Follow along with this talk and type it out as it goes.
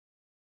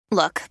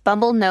Look,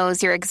 Bumble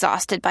knows you're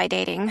exhausted by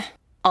dating.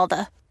 All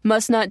the,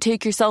 must not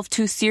take yourself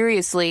too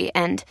seriously,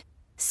 and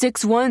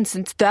 6'1"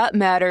 since that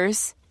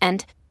matters.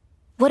 And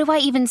what do I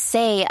even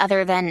say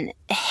other than,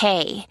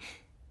 hey?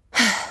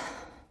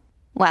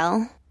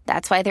 Well,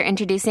 that's why they're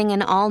introducing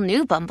an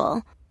all-new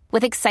Bumble,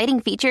 with exciting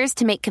features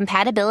to make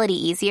compatibility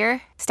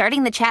easier,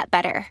 starting the chat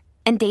better,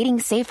 and dating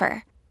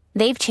safer.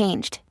 They've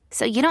changed,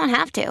 so you don't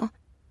have to.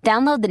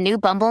 Download the new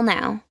Bumble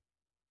now.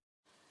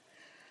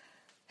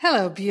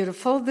 Hello,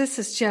 beautiful. This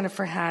is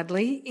Jennifer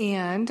Hadley,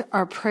 and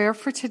our prayer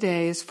for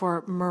today is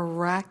for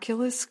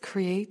miraculous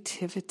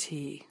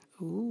creativity.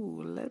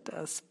 Ooh, let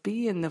us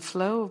be in the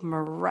flow of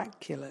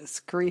miraculous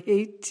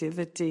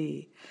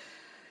creativity.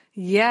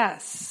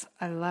 Yes,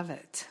 I love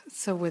it.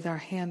 So with our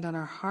hand on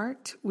our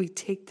heart, we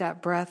take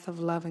that breath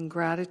of love and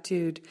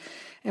gratitude,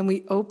 and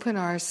we open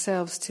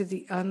ourselves to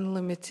the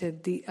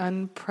unlimited, the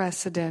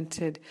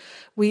unprecedented.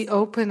 We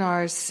open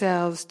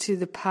ourselves to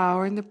the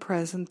power and the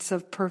presence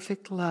of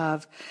perfect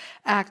love,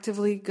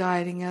 actively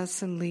guiding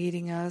us and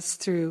leading us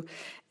through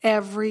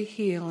every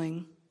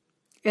healing,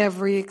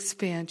 every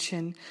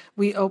expansion.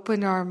 We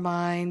open our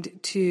mind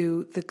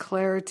to the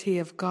clarity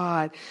of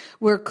God.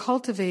 We're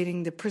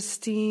cultivating the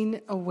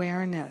pristine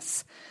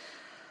awareness.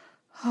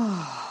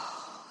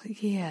 Oh,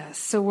 yes.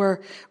 So we're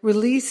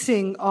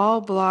releasing all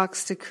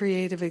blocks to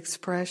creative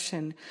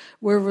expression.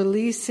 We're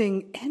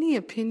releasing any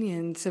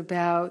opinions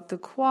about the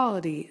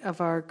quality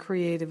of our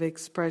creative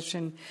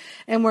expression.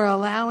 And we're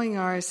allowing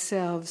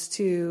ourselves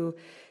to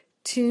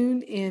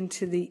tune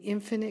into the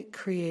infinite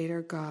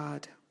creator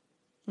God.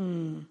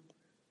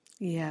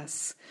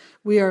 Yes,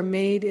 we are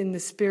made in the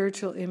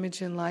spiritual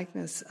image and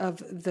likeness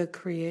of the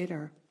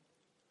Creator.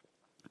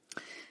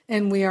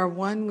 And we are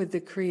one with the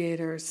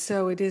Creator,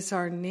 so it is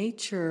our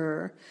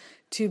nature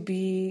to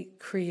be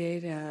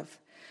creative.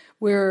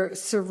 We're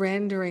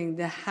surrendering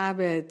the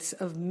habits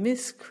of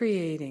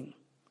miscreating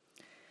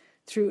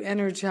through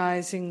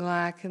energizing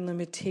lack and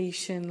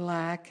limitation,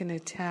 lack and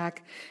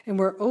attack. And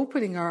we're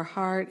opening our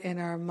heart and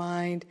our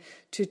mind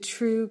to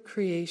true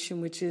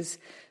creation, which is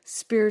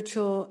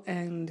spiritual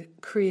and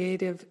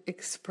creative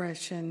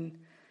expression,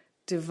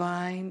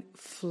 divine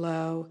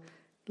flow,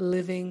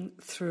 living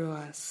through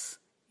us.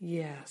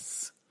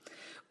 Yes.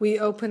 We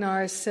open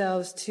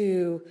ourselves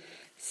to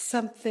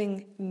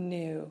something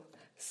new,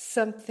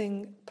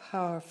 something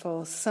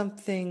powerful,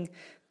 something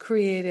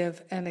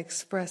creative and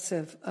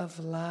expressive of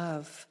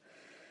love,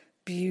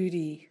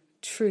 beauty,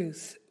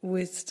 truth,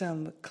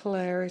 wisdom,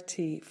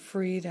 clarity,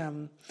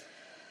 freedom.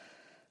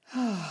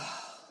 Oh,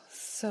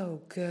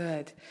 so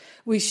good.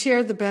 We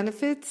share the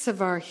benefits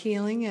of our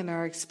healing and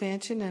our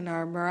expansion and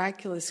our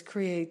miraculous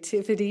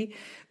creativity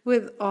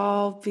with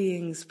all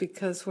beings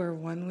because we're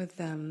one with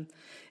them.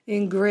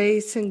 In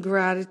grace and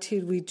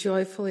gratitude, we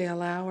joyfully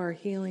allow our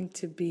healing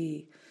to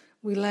be.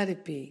 We let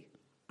it be.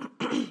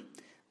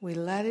 We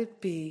let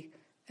it be,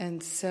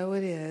 and so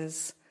it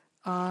is.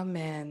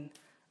 Amen.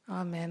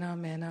 Amen,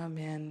 amen,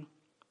 amen.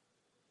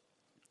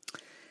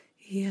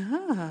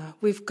 Yeah,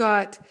 we've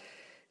got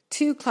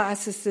 2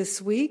 classes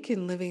this week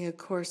in Living A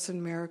Course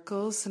in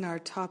Miracles, and our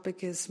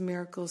topic is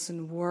miracles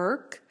in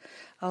work,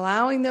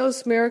 allowing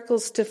those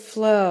miracles to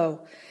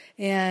flow.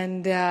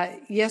 And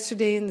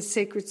yesterday in the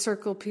Sacred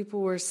Circle, people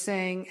were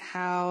saying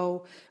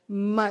how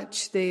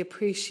much they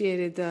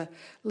appreciated the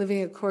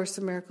Living A Course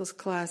in Miracles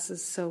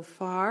classes so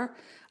far.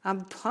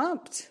 I'm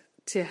pumped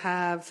to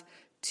have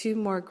 2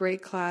 more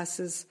great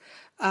classes.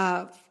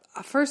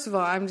 First of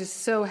all, I'm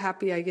just so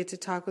happy I get to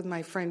talk with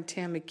my friend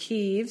Tammy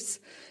Keeves,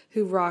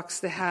 who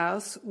rocks the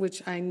house,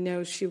 which I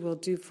know she will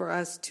do for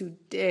us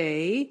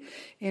today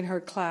in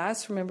her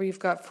class. Remember, you've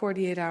got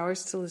 48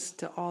 hours to listen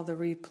to all the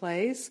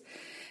replays.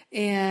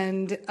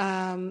 And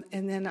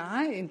then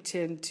I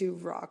intend to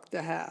rock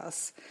the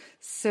house.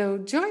 So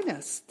join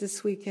us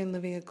this weekend,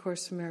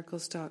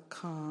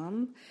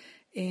 livingacourseofmiracles.com.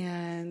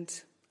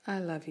 And I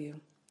love you.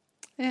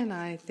 And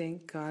I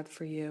thank God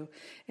for you.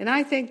 And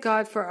I thank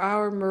God for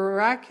our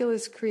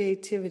miraculous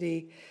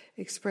creativity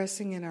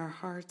expressing in our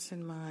hearts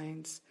and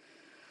minds.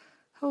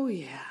 Oh,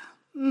 yeah.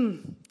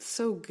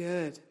 So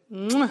good.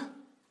 Mwah.